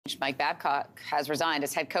Mike Babcock has resigned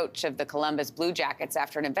as head coach of the Columbus Blue Jackets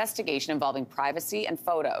after an investigation involving privacy and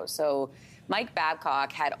photos. So Mike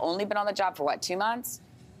Babcock had only been on the job for, 2 months?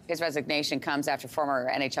 His resignation comes after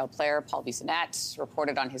former NHL player Paul Bissonnette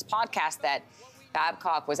reported on his podcast that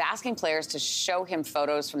Babcock was asking players to show him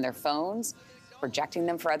photos from their phones, projecting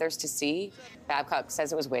them for others to see. Babcock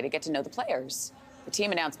says it was a way to get to know the players. The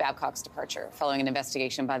team announced Babcock's departure following an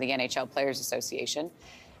investigation by the NHL Players Association.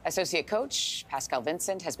 Associate coach Pascal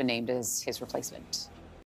Vincent has been named as his replacement.